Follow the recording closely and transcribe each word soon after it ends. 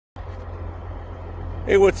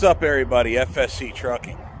Hey, what's up, everybody? FSC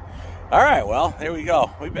Trucking. All right, well, there we go.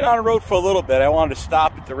 We've been on the road for a little bit. I wanted to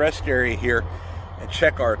stop at the rest area here and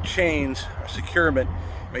check our chains, our securement,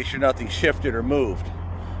 make sure nothing shifted or moved.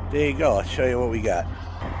 There you go. I'll show you what we got.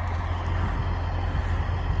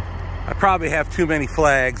 I probably have too many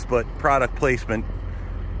flags, but product placement,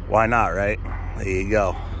 why not, right? There you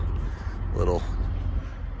go. Little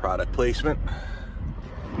product placement.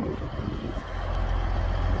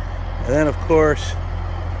 And then, of course,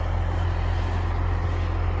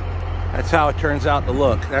 that's how it turns out to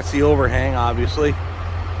look. That's the overhang, obviously.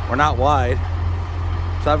 We're not wide.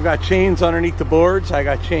 So I've got chains underneath the boards. I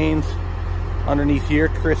got chains underneath here,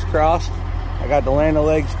 crisscrossed. I got the landing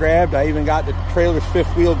legs grabbed. I even got the trailer's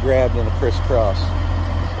fifth wheel grabbed in a crisscross.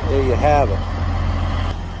 There you have it.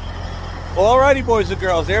 Well, alrighty, boys and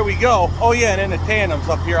girls, there we go. Oh yeah, and then the tandems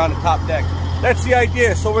up here on the top deck. That's the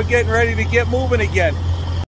idea. So we're getting ready to get moving again.